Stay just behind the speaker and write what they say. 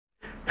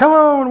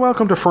Hello and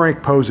welcome to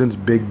Frank Posen's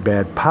Big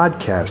Bad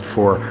Podcast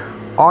for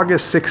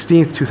August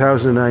 16th,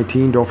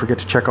 2019. Don't forget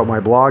to check out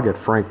my blog at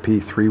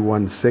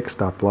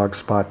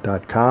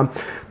frankp316.blogspot.com.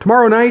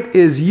 Tomorrow night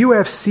is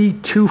UFC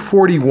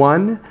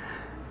 241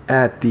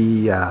 at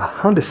the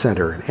Honda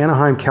Center in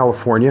Anaheim,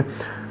 California.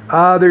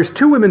 There's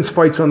two women's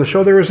fights on the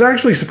show. There was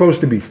actually supposed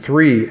to be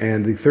three,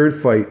 and the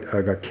third fight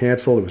got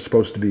canceled. It was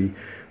supposed to be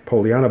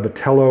Poliana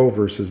Botelho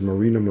versus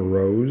Marina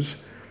Moroz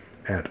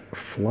at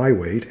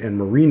flyweight, and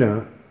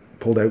Marina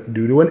pulled out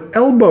due to an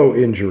elbow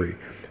injury.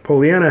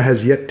 Poliana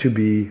has yet to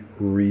be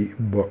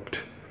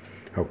rebooked.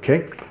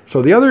 Okay,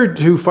 so the other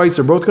two fights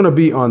are both going to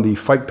be on the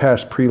Fight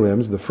Pass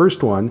prelims. The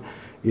first one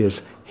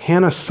is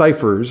Hannah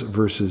Cyphers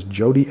versus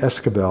Jodie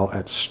Esquibel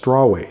at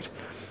strawweight.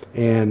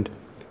 And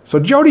so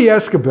Jodie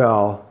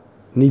Esquibel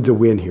needs a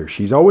win here.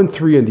 She's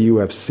 0-3 in the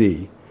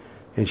UFC,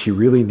 and she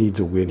really needs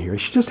a win here.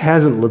 She just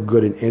hasn't looked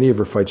good in any of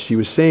her fights. She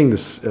was saying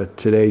this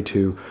today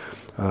to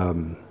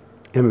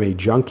MMA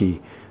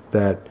Junkie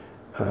that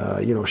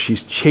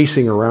she's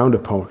chasing around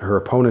her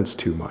opponents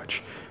too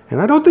much. And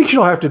I don't think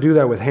she'll have to do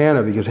that with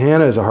Hannah, because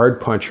Hannah is a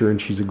hard puncher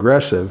and she's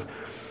aggressive.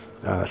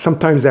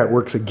 Sometimes that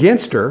works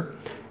against her,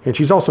 and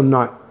she's also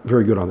not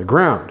very good on the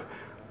ground.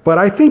 But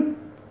I think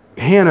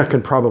Hannah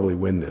can probably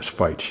win this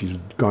fight. She's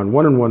gone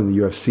 1-1 in the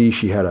UFC.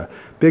 She had a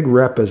big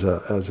rep as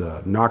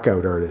a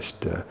knockout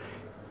artist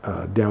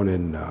down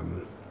in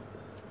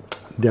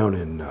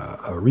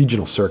a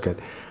regional circuit.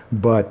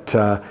 But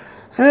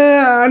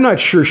I'm not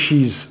sure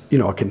she's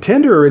a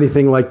contender or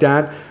anything like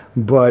that,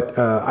 but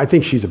I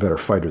think she's a better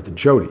fighter than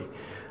Jodie.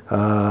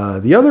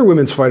 The other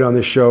women's fight on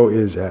this show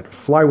is at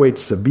flyweight,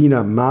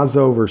 Sabina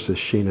Mazo versus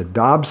Shayna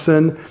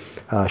Dobson.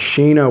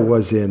 Shayna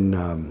was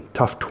in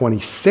TUF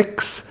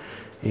 26,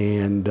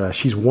 and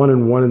she's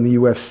 1-1 in the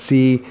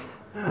UFC.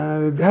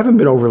 Haven't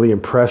been overly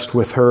impressed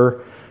with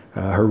her.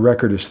 Her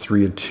record is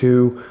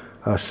 3-2.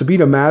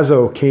 Sabina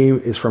Mazo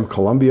is from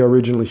Colombia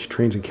originally. She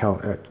trains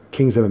at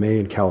King's MMA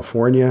in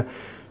California.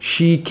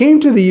 She came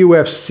to the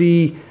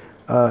UFC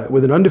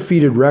with an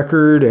undefeated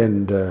record,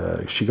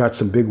 and she got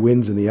some big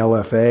wins in the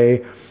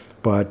LFA.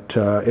 But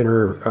in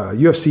her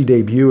UFC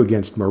debut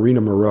against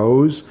Marina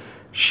Moroz,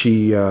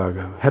 she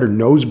had her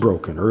nose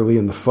broken early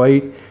in the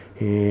fight,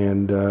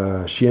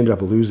 and she ended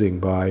up losing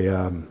by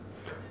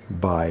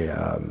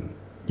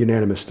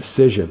unanimous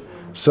decision.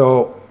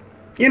 So,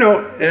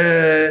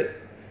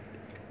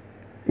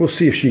 we'll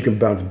see if she can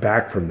bounce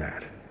back from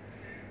that.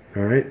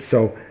 All right,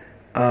 so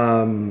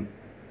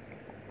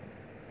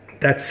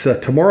that's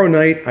tomorrow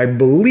night. I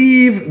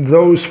believe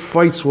those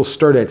fights will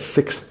start at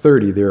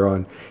 6:30. They're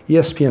on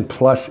ESPN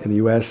Plus in the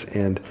US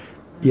and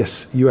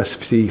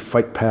UFC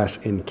Fight Pass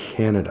in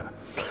Canada.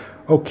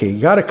 Okay,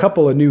 got a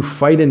couple of new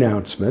fight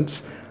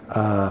announcements.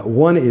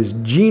 One is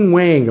Gene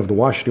Wang of the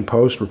Washington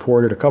Post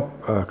reported a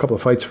couple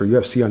of fights for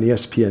UFC on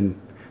ESPN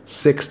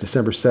 6,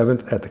 December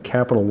 7th at the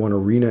Capital One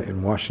Arena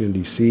in Washington,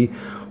 D.C.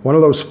 One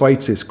of those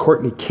fights is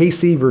Courtney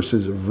Casey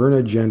versus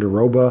Verna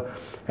Jandiroba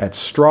at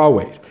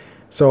strawweight.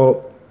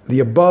 So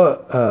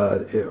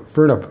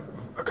Verna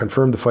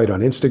confirmed the fight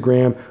on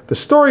Instagram. The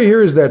story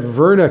here is that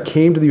Verna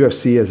came to the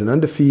UFC as an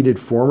undefeated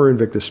former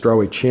Invictus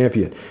strawweight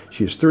champion.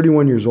 She is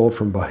 31 years old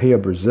from Bahia,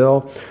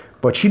 Brazil,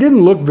 but she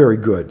didn't look very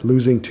good,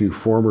 losing to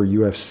former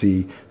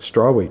UFC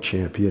strawweight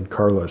champion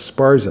Carla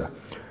Esparza.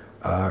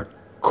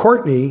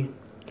 Courtney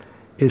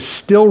is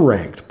still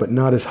ranked, but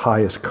not as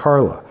high as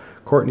Carla.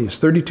 Courtney is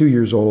 32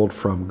 years old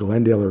from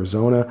Glendale,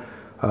 Arizona.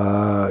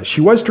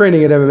 She was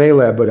training at MMA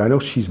Lab, but I know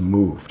she's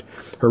moved.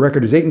 Her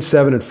record is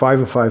 8-7 and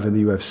 5-5 in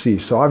the UFC,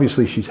 so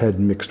obviously she's had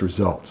mixed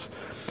results.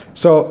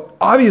 So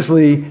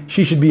obviously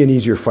she should be an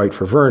easier fight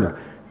for Verna.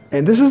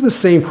 And this is the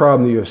same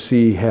problem the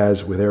UFC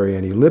has with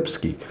Ariane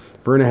Lipski.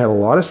 Verna had a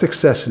lot of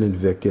success in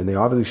Invicta, and they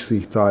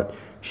obviously thought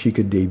she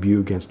could debut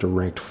against a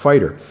ranked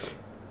fighter.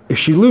 If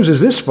she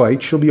loses this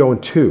fight, she'll be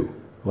 0-2.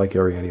 Like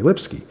Ariane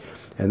Lipski.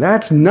 And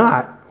that's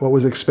not what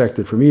was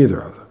expected from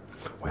either of them.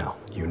 Well,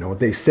 you know what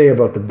they say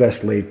about the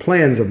best laid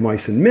plans of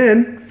mice and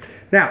men.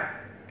 Now,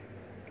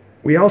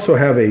 we also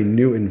have a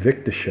new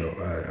Invicta show,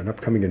 an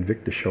upcoming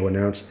Invicta show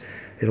announced.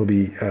 It'll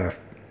be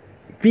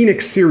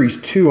Phoenix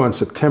Series 2 on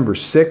September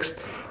 6th.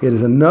 It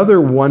is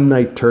another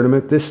one-night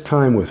tournament, this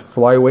time with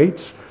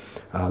flyweights.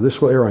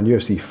 This will air on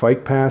UFC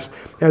Fight Pass.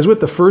 As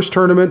with the first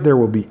tournament, there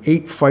will be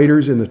 8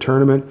 fighters in the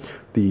tournament.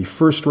 The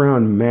first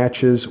round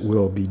matches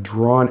will be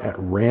drawn at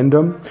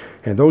random,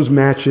 and those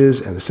matches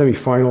and the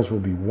semifinals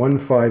will be 1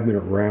 5-minute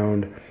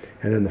round,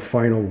 and then the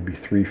final will be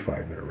 3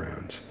 5-minute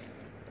rounds.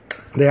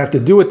 They have to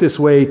do it this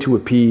way to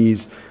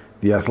appease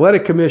the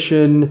Athletic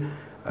Commission,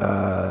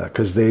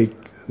 because the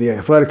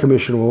Athletic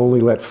Commission will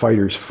only let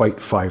fighters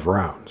fight 5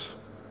 rounds.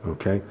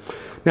 Okay.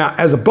 Now,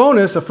 as a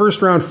bonus, a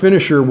first-round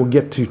finisher will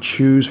get to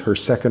choose her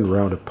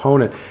second-round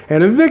opponent,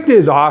 and Invicta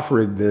is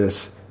offering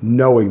this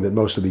knowing that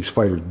most of these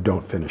fighters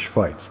don't finish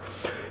fights.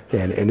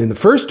 And in the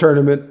first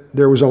tournament,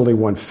 there was only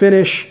one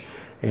finish,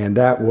 and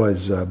that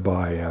was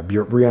by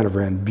Brianna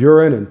Van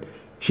Buren, and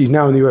she's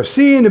now in the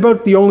UFC, and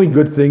about the only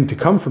good thing to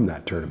come from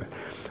that tournament.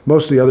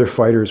 Most of the other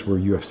fighters were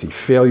UFC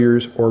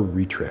failures or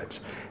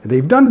retreads. And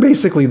they've done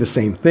basically the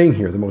same thing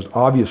here. The most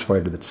obvious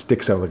fighter that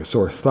sticks out like a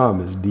sore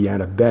thumb is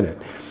Deanna Bennett.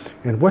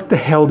 And what the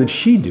hell did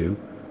she do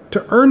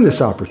to earn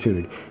this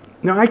opportunity?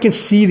 Now, I can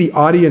see the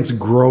audience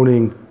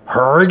groaning,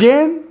 her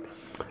again?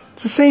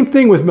 It's the same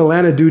thing with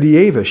Milana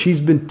Dudieva.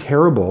 She's been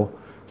terrible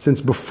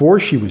since before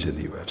she was in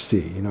the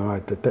UFC. You know,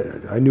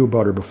 I knew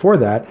about her before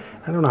that.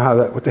 I don't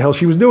know what the hell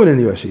she was doing in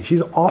the UFC.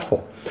 She's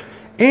awful.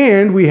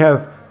 And we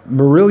have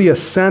Marilia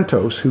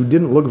Santos, who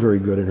didn't look very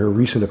good in her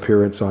recent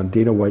appearance on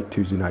Dana White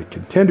Tuesday Night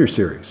Contender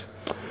Series.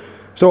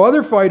 So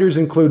other fighters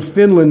include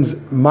Finland's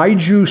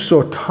Maiju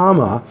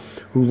Sotama,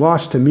 who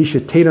lost to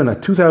Miesha Tate on a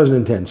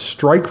 2010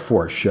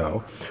 Strikeforce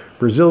show,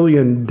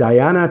 Brazilian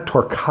Diana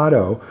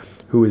Torquato,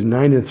 who is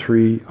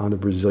 9-3 on the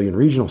Brazilian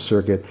regional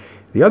circuit.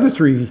 The other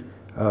three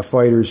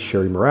fighters,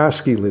 Sherry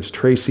Moraski, Liz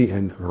Tracy,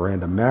 and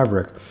Miranda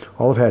Maverick,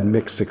 all have had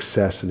mixed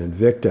success in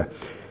Invicta.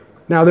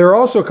 Now, there are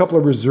also a couple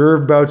of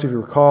reserve bouts. If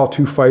you recall,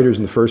 2 fighters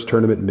in the first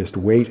tournament missed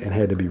weight and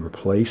had to be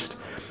replaced.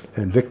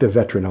 Invicta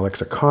veteran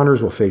Alexa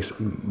Connors will face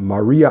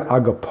Maria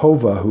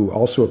Agapova, who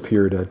also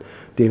appeared at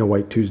Dana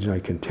White Tuesday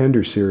Night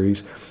Contender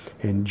Series.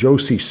 And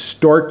Josie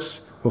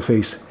Stortz will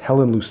face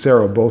Helen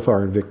Lucero. Both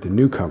are Invicta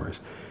newcomers.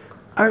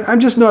 I'm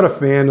just not a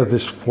fan of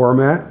this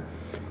format.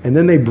 And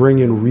then they bring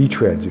in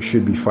retreads who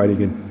should be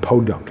fighting in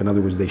podunk. In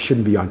other words, they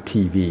shouldn't be on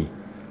TV.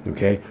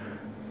 Okay?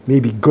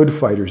 Maybe good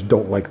fighters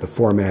don't like the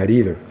format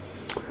either.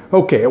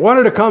 Okay, I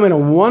wanted to comment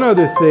on one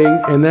other thing,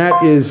 and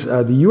that is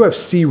the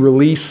UFC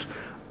release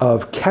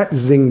of Kat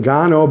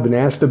Zingano. I've been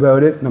asked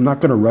about it, and I'm not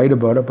going to write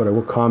about it, but I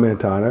will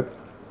comment on it.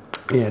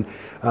 And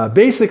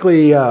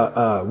basically,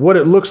 what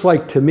it looks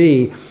like to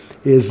me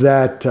is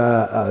that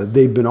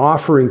they've been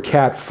offering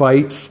Kat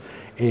fights,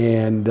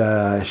 and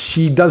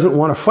she doesn't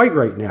want to fight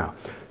right now.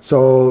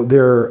 So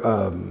they're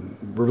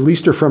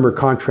released her from her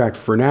contract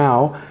for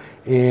now,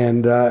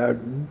 and the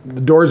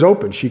door's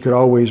open. She could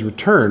always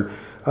return.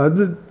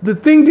 The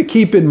thing to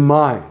keep in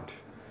mind,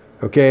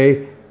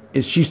 okay,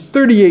 is she's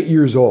 38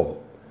 years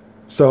old.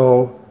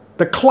 So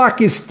the clock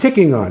is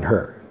ticking on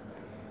her.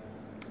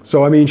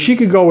 So, I mean, she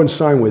could go and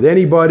sign with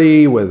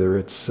anybody, whether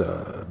it's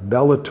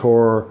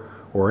Bellator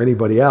or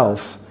anybody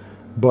else.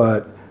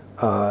 But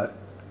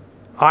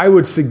I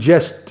would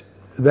suggest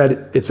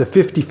that it's a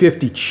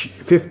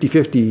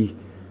 50-50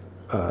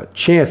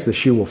 chance that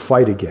she will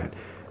fight again.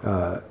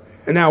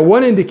 Now,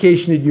 one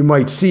indication that you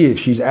might see if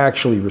she's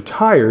actually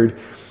retired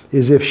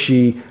is if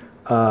she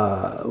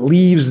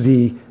leaves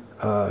the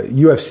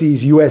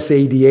UFC's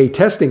USADA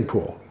testing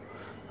pool.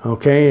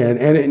 Okay,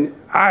 and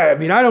I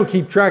mean, I don't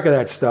keep track of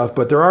that stuff,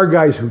 but there are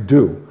guys who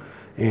do,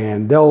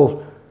 and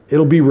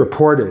it'll be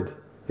reported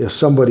if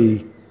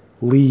somebody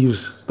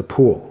leaves the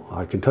pool.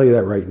 I can tell you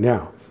that right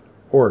now,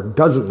 or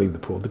doesn't leave the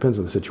pool. Depends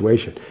on the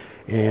situation.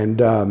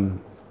 And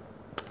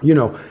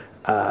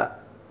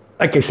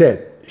like I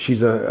said,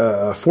 she's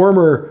a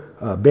former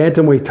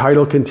bantamweight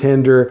title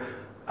contender.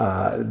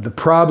 The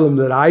problem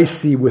that I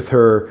see with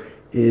her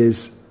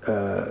is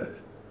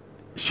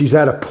she's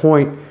at a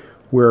point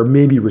where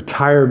maybe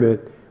retirement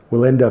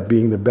will end up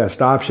being the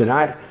best option.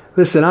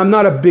 I'm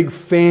not a big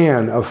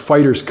fan of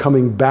fighters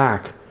coming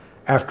back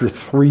after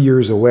 3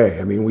 years away.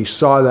 I mean, we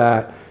saw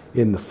that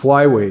in the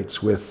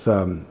flyweights with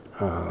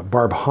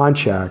Barb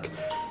Honchak,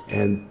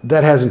 and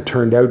that hasn't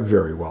turned out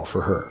very well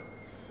for her.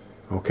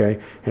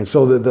 Okay? And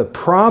so the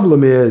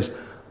problem is,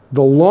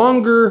 the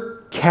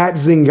longer Kat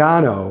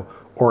Zingano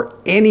or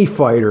any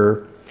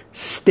fighter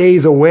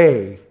stays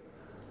away,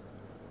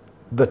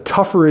 the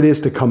tougher it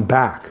is to come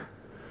back.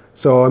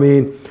 So, I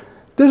mean,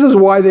 this is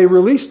why they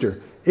released her.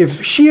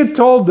 If she had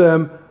told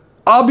them,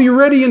 I'll be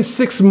ready in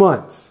 6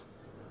 months,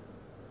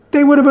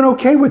 they would have been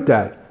okay with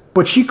that.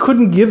 But she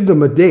couldn't give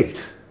them a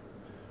date.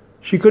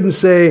 She couldn't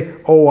say,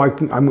 oh,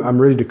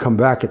 I'm ready to come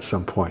back at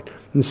some point.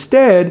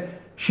 Instead,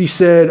 she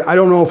said, I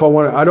don't know if I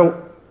want to,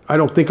 I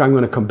don't think I'm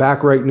going to come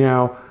back right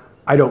now.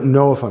 I don't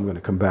know if I'm going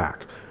to come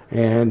back.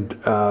 And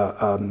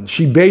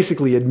she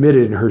basically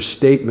admitted in her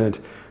statement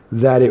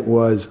that it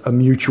was a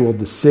mutual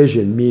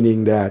decision,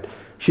 meaning that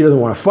she doesn't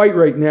want to fight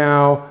right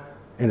now,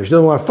 and if she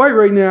doesn't want to fight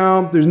right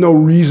now, there's no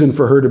reason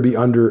for her to be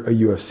under a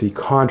UFC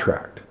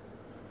contract.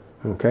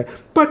 Okay?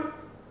 But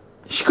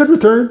she could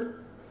return.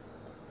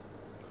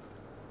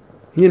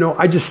 You know,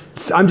 I'm just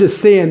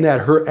saying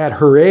that at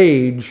her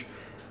age,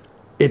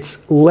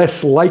 it's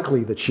less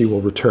likely that she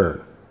will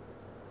return.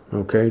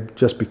 Okay?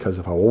 Just because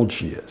of how old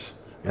she is.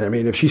 And I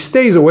mean, if she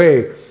stays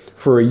away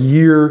for a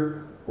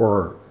year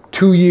or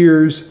 2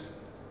 years,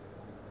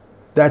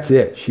 that's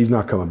it. She's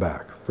not coming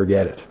back.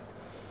 Forget it.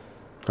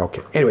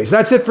 Okay. Anyways,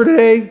 that's it for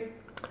today.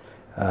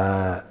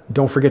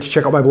 Don't forget to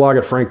check out my blog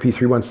at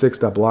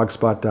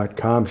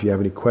frankp316.blogspot.com. If you have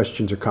any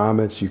questions or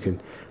comments, you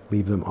can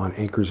leave them on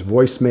Anchor's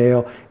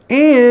voicemail.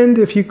 And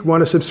if you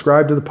want to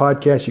subscribe to the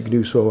podcast, you can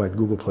do so at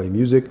Google Play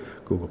Music,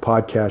 Google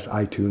Podcasts,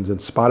 iTunes, and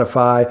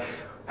Spotify.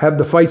 Have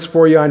the fights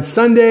for you on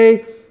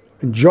Sunday.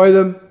 Enjoy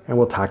them, and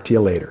we'll talk to you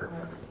later.